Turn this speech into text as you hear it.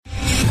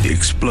The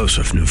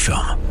explosive new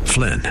film,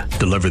 Flynn,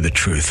 deliver the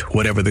truth,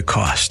 whatever the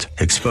cost,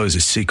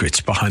 exposes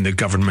secrets behind the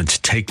government's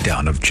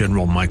takedown of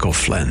General Michael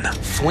Flynn.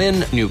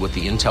 Flynn knew what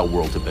the intel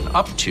world had been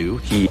up to.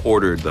 He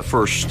ordered the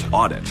first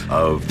audit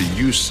of the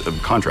use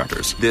of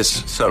contractors.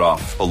 This set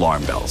off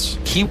alarm bells.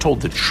 He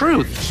told the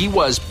truth. He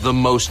was the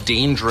most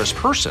dangerous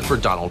person for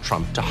Donald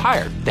Trump to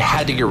hire. They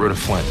had to get rid of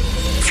Flynn.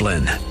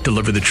 Flynn,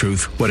 deliver the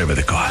truth, whatever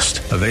the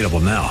cost. Available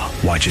now.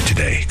 Watch it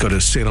today. Go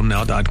to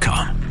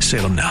salemnow.com.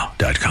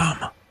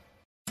 salemnow.com.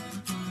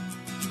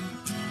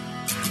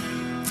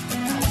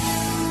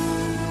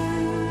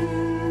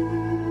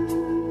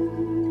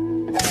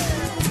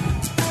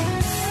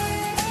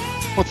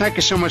 Well, thank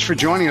you so much for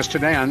joining us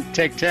today on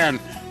Take 10.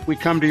 We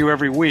come to you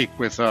every week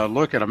with a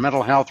look at a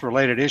mental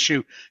health-related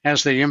issue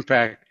as they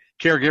impact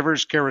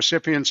caregivers, care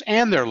recipients,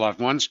 and their loved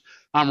ones.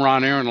 I'm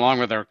Ron Aaron, along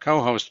with our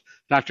co-host,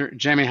 Dr.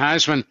 Jamie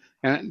Heisman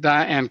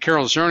and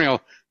Carol Zernial.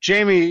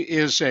 Jamie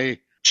is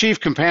a Chief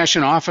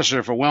Compassion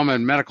Officer for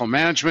WellMed Medical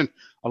Management,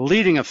 a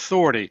leading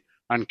authority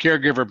on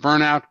caregiver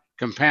burnout,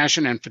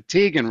 compassion, and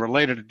fatigue and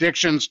related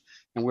addictions.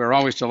 And we're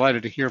always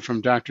delighted to hear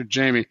from Dr.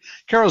 Jamie.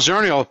 Carol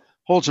Zernial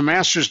holds a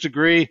master's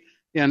degree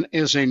and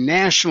is a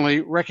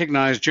nationally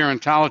recognized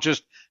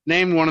gerontologist,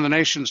 named one of the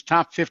nation's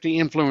top 50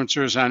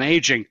 influencers on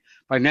aging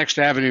by Next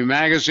Avenue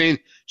magazine.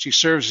 She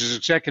serves as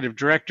executive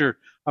director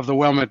of the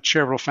WellMed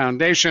Charitable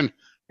Foundation.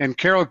 And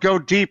Carol, go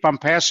deep. I'm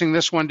passing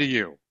this one to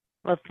you.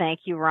 Well,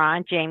 thank you,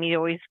 Ron. Jamie,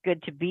 always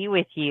good to be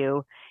with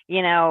you.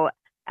 You know,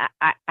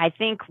 I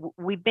think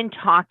we've been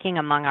talking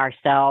among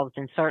ourselves,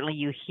 and certainly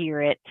you hear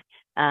it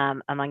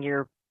among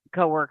your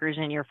coworkers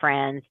and your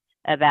friends,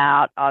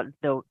 about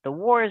the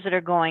wars that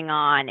are going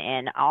on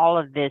and all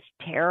of this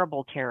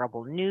terrible,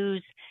 terrible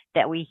news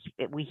that we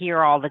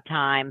hear all the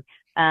time.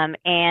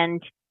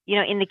 And, you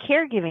know, in the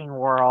caregiving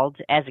world,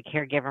 as a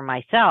caregiver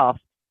myself,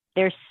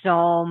 there's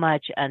so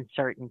much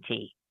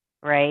uncertainty,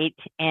 right?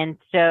 And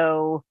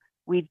so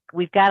we've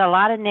got a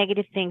lot of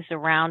negative things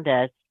around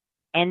us,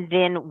 and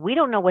then we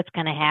don't know what's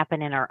going to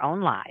happen in our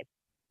own lives.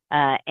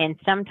 And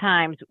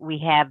sometimes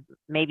we have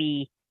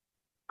maybe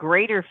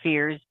greater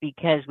fears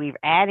because we're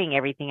adding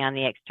everything on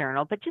the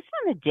external, but just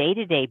on a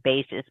day-to-day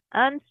basis,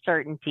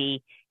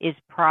 uncertainty is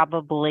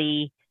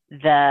probably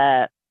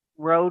the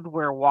road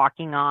we're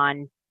walking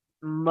on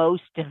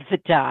most of the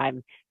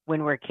time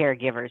when we're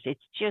caregivers. It's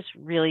just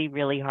really,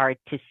 really hard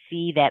to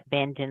see that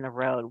bend in the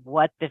road,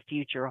 what the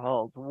future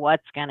holds,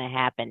 what's going to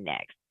happen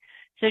next.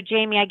 So,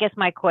 Jamie, I guess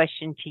my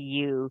question to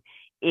you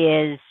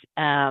is,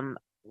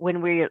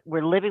 when we're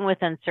living with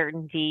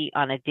uncertainty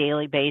on a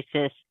daily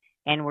basis,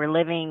 and we're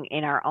living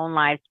in our own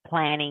lives,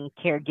 planning,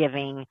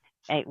 caregiving,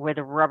 where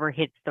the rubber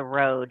hits the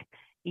road,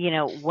 you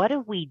know, what do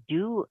we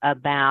do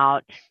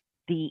about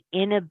the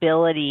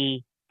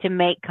inability to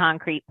make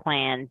concrete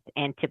plans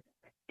and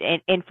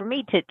for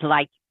me to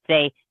like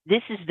say,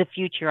 this is the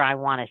future I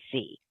want to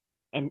see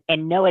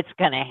and know it's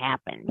going to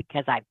happen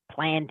because I've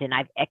planned and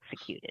I've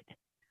executed?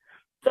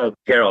 So,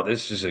 Carol,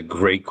 this is a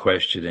great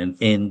question.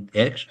 And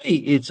actually,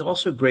 it's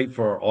also great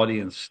for our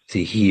audience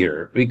to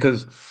hear,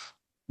 because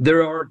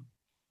there are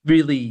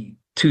really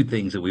two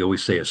things that we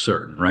always say are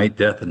certain, right?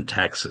 Death and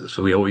taxes.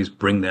 So we always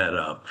bring that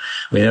up.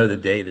 We know the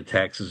day the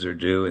taxes are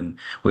due, and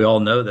we all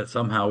know that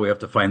somehow we have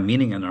to find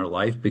meaning in our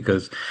life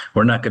because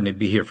we're not going to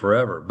be here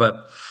forever.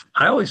 But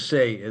I always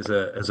say, as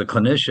a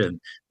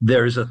clinician,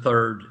 there's a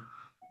third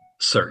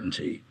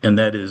certainty, and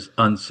that is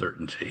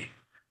uncertainty.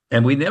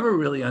 And we never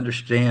really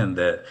understand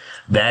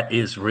that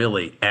is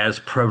really as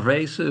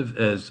pervasive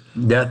as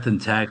death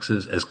and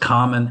taxes, as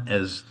common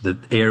as the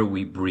air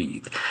we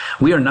breathe.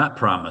 We are not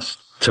promised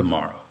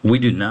tomorrow. We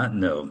do not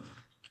know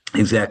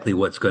exactly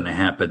what's going to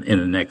happen in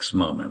the next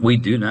moment. We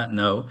do not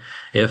know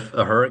if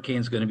a hurricane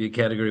is going to be a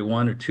category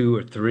 1 or 2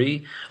 or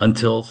 3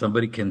 until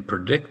somebody can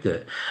predict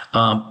it.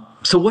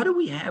 So what do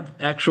we have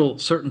actual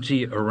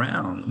certainty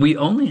around? We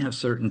only have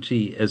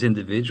certainty as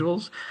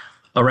individuals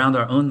around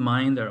our own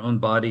mind, our own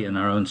body, and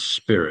our own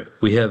spirit.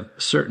 We have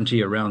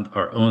certainty around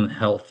our own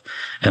health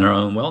and our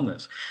own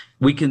wellness.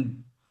 We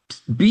can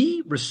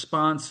be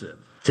responsive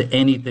to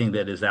anything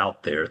that is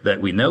out there that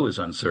we know is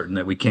uncertain,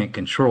 that we can't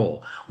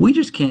control. We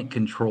just can't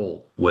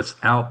control what's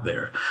out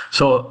there.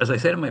 So as I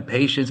say to my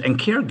patients and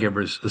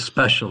caregivers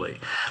especially,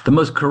 the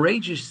most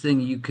courageous thing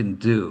you can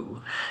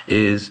do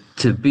is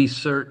to be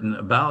certain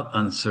about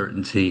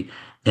uncertainty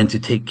and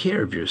to take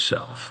care of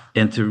yourself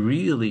and to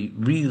really,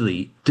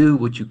 really do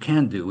what you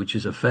can do, which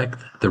is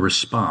affect the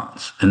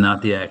response and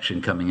not the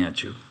action coming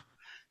at you.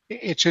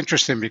 It's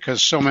interesting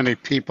because so many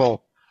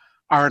people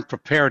aren't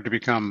prepared to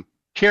become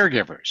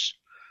caregivers.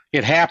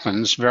 It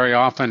happens very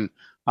often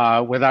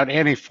without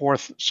any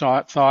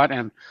forethought,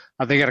 and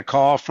they get a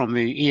call from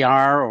the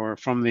ER or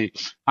from the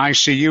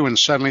ICU, and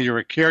suddenly you're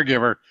a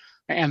caregiver,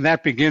 and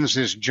that begins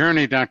this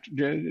journey,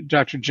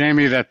 Dr.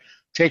 Jamie, that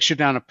takes you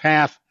down a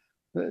path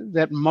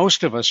that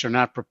most of us are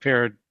not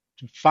prepared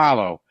to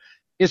follow.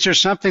 Is there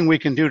something we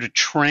can do to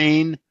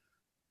train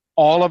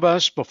all of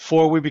us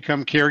before we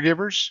become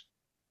caregivers?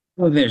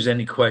 don't think there's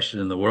any question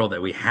in the world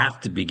that we have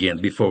to begin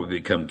before we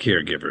become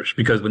caregivers.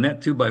 Because when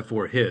that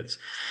 2x4 hits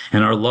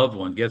and our loved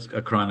one gets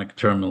a chronic,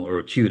 terminal, or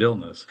acute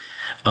illness,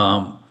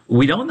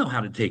 we don't know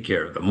how to take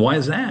care of them. Why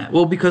is that?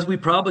 Well, because we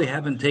probably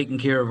haven't taken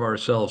care of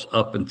ourselves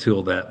up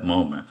until that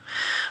moment.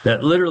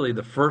 That literally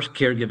the first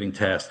caregiving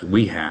task that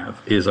we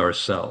have is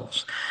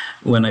ourselves.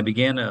 When I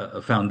began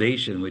a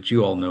foundation, which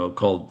you all know,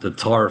 called the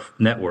TARF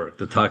Network,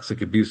 the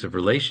Toxic Abusive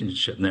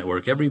Relationship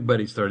Network,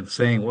 everybody started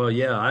saying, well,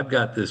 yeah, I've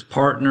got this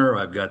partner,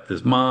 I've got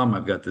this mom,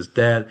 I've got this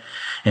dad,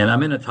 and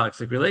I'm in a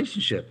toxic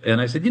relationship.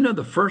 And I said,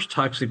 the first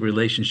toxic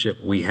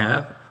relationship we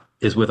have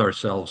is with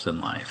ourselves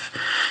in life.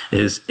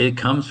 It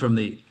comes from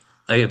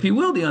if you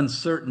will, the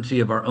uncertainty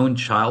of our own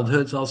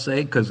childhoods, I'll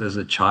say, because as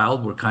a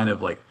child, we're kind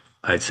of like,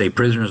 I'd say,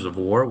 prisoners of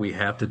war. We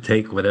have to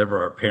take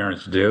whatever our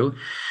parents do.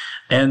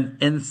 And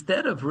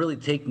instead of really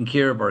taking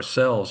care of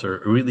ourselves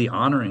or really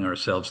honoring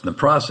ourselves in the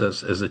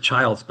process as a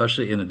child,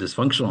 especially in a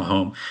dysfunctional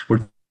home,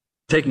 we're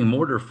taking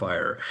mortar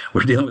fire.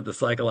 We're dealing with the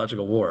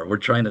psychological war. We're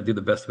trying to do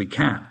the best we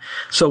can.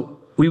 So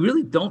we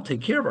really don't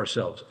take care of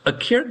ourselves. A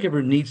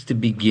caregiver needs to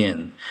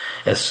begin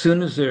as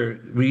soon as they're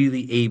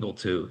really able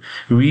to,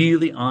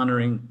 really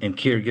honoring and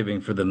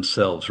caregiving for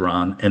themselves,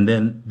 Ron, and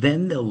then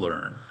they'll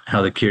learn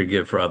how to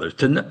caregive for others.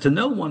 To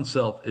know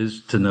oneself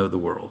is to know the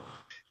world.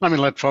 Let me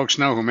let folks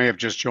know who may have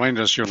just joined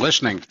us. You're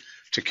listening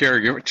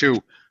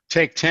to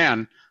Take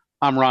 10.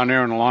 I'm Ron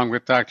Aaron, along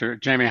with Dr.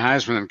 Jamie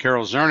Heisman and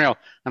Carol Zernial.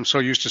 I'm so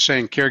used to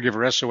saying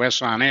Caregiver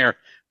SOS on air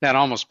that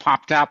almost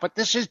popped out, but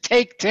this is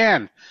Take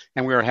 10,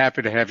 and we are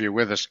happy to have you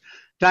with us.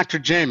 Dr.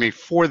 Jamie,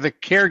 for the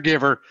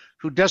caregiver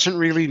who doesn't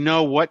really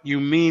know what you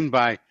mean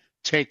by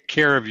take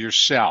care of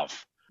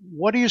yourself,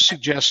 what are you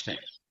suggesting?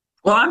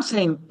 Well, I'm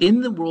saying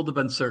in the world of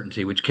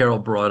uncertainty, which Carol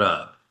brought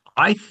up,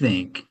 I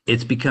think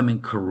it's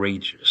becoming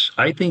courageous.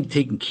 I think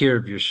taking care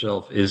of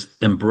yourself is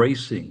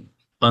embracing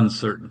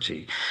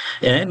uncertainty.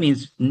 And that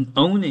means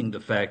owning the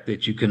fact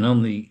that you can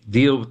only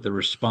deal with the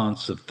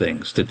response of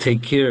things, to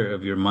take care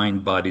of your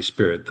mind, body,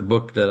 spirit. The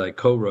book that I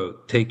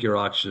co-wrote, Take Your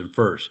Oxygen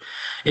First.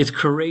 It's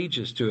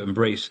courageous to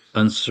embrace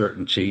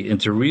uncertainty and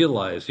to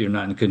realize you're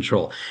not in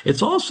control.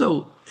 It's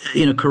also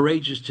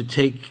courageous to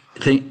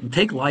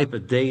take life a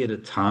day at a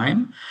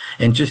time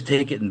and just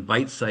take it in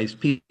bite-sized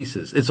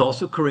pieces. It's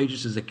also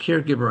courageous as a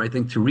caregiver, I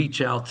think, to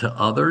reach out to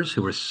others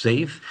who are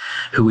safe,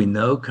 who we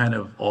know kind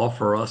of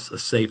offer us a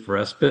safe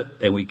respite,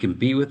 and we can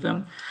be with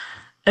them.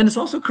 And it's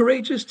also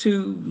courageous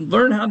to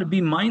learn how to be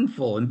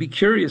mindful and be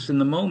curious in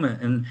the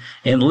moment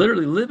and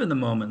literally live in the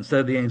moment instead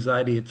of the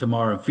anxiety of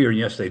tomorrow and fear of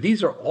yesterday.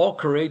 These are all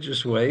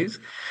courageous ways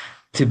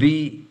to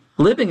be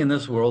living in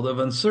this world of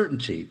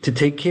uncertainty, to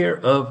take care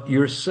of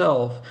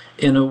yourself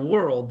in a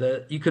world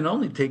that you can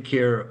only take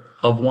care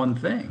of one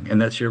thing,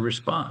 and that's your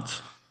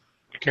response.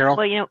 Carol?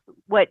 Well,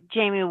 what,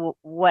 Jamie,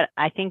 what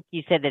I think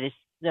you said that is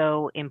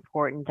so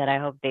important that I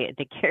hope the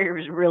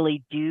caregivers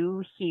really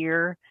do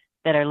hear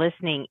that are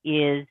listening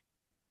is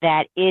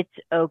that it's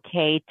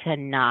okay to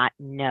not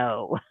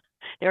know.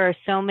 There are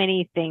so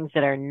many things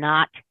that are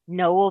not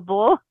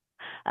knowable,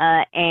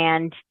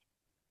 and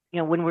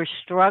when we're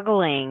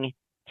struggling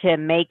to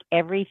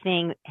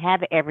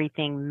have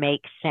everything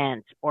make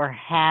sense or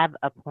have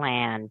a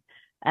plan,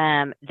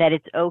 that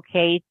it's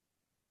okay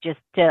just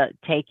to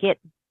take it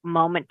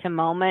moment to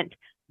moment,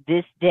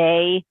 this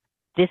day,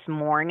 this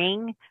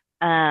morning.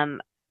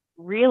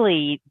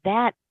 Really,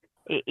 that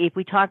if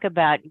we talk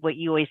about what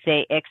you always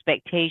say,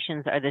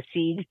 expectations are the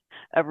seeds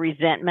of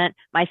resentment.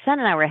 My son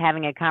and I were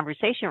having a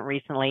conversation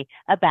recently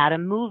about a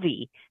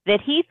movie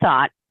that he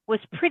thought was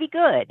pretty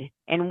good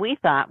and we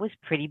thought was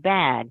pretty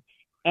bad.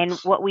 And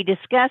what we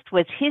discussed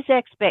was his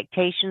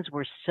expectations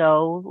were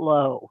so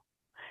low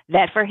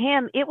that for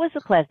him, it was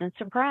a pleasant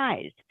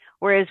surprise,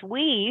 whereas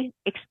we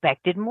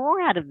expected more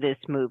out of this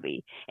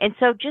movie. And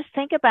so just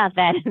think about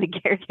that in the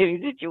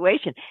caregiving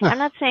situation. I'm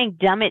not saying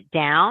dumb it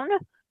down,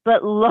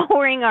 but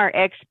lowering our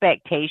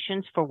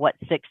expectations for what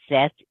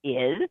success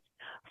is,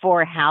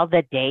 for how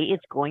the day is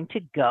going to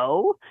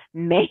go.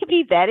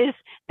 Maybe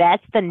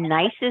that's the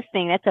nicest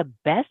thing. That's the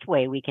best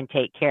way we can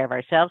take care of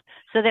ourselves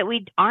so that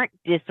we aren't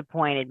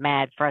disappointed,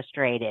 mad,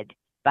 frustrated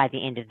by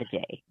the end of the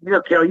day.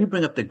 Carol, you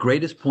bring up the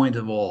greatest point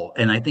of all.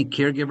 And I think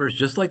caregivers,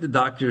 just like the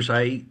doctors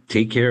I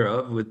take care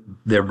of with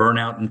their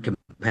burnout and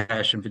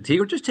compassion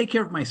fatigue, or just take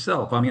care of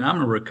myself. I mean,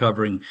 I'm a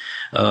recovering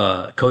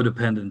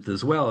codependent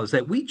as well, is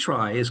that we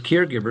try as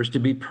caregivers to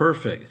be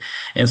perfect.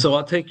 And so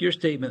I'll take your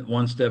statement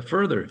one step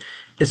further.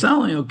 It's not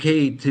only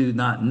okay to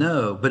not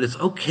know, but it's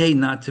okay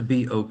not to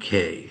be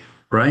okay.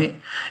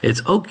 Right?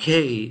 It's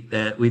okay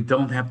that we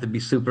don't have to be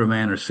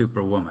Superman or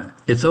Superwoman.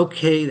 It's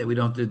okay that we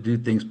don't have to do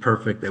things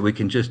perfect, that we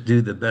can just do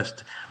the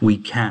best we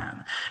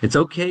can. It's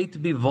okay to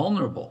be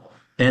vulnerable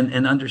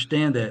and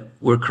understand that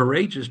we're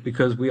courageous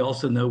because we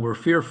also know we're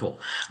fearful.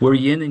 We're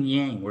yin and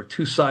yang. We're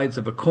two sides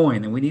of a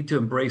coin, and we need to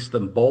embrace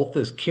them both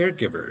as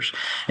caregivers.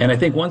 And I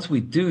think once we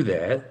do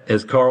that,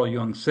 as Carl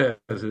Jung says,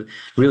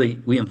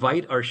 really, we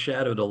invite our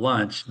shadow to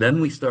lunch,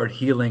 then we start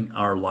healing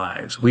our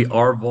lives. We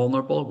are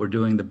vulnerable. We're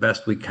doing the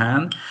best we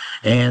can,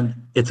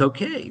 and it's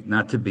okay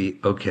not to be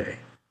okay.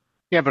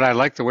 Yeah, but I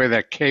like the way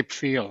that cape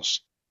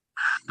feels.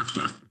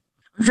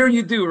 I'm sure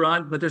you do,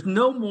 Ron, but there's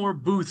no more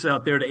booths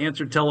out there to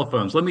answer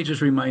telephones. Let me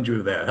just remind you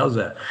of that. How's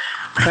that?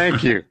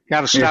 Thank you.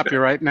 Got to stop you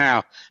right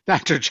now.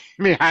 Dr.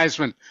 Jamie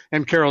Heisman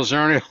and Carol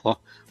Zernial.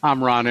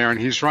 I'm Ron Aaron.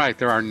 He's right.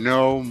 There are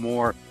no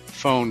more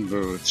phone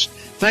booths.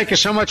 Thank you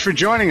so much for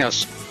joining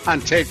us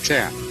on Take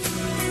 10.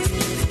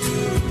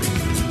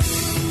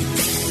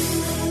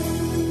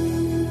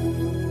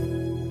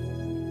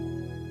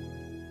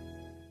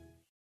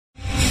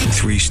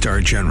 Three-star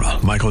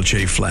General Michael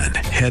J. Flynn,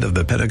 head of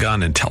the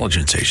Pentagon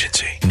Intelligence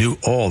Agency, knew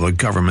all the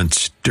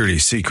government's dirty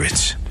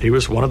secrets. He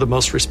was one of the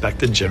most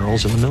respected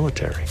generals in the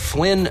military.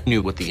 Flynn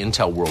knew what the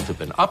intel world had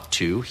been up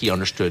to. He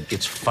understood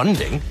its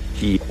funding.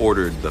 He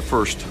ordered the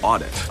first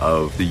audit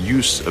of the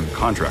use of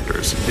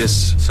contractors.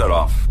 This set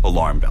off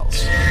alarm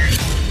bells.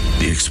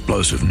 The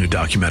explosive new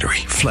documentary,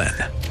 Flynn,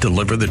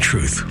 Deliver the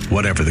Truth,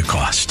 Whatever the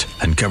Cost,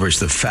 uncovers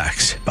the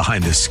facts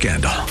behind this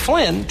scandal.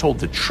 Flynn told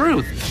the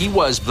truth. He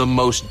was the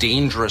most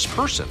dangerous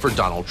person for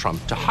Donald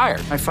Trump to hire.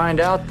 I find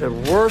out the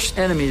worst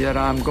enemy that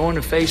I'm going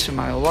to face in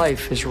my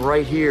life is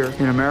right here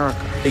in America.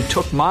 They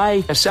took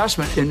my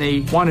assessment and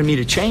they wanted me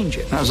to change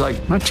it. And I was like,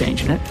 I'm not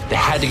changing it. They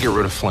had to get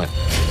rid of Flynn.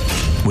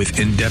 With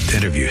in-depth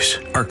interviews,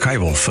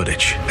 archival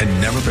footage,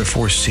 and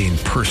never-before-seen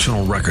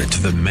personal records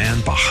of the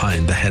man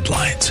behind the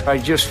headlines. I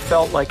just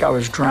felt like I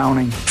was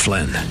drowning.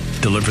 Flynn,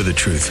 Deliver the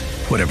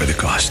Truth, Whatever the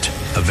Cost.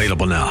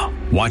 Available now.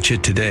 Watch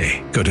it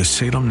today. Go to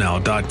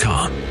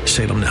salemnow.com.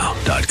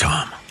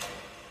 salemnow.com.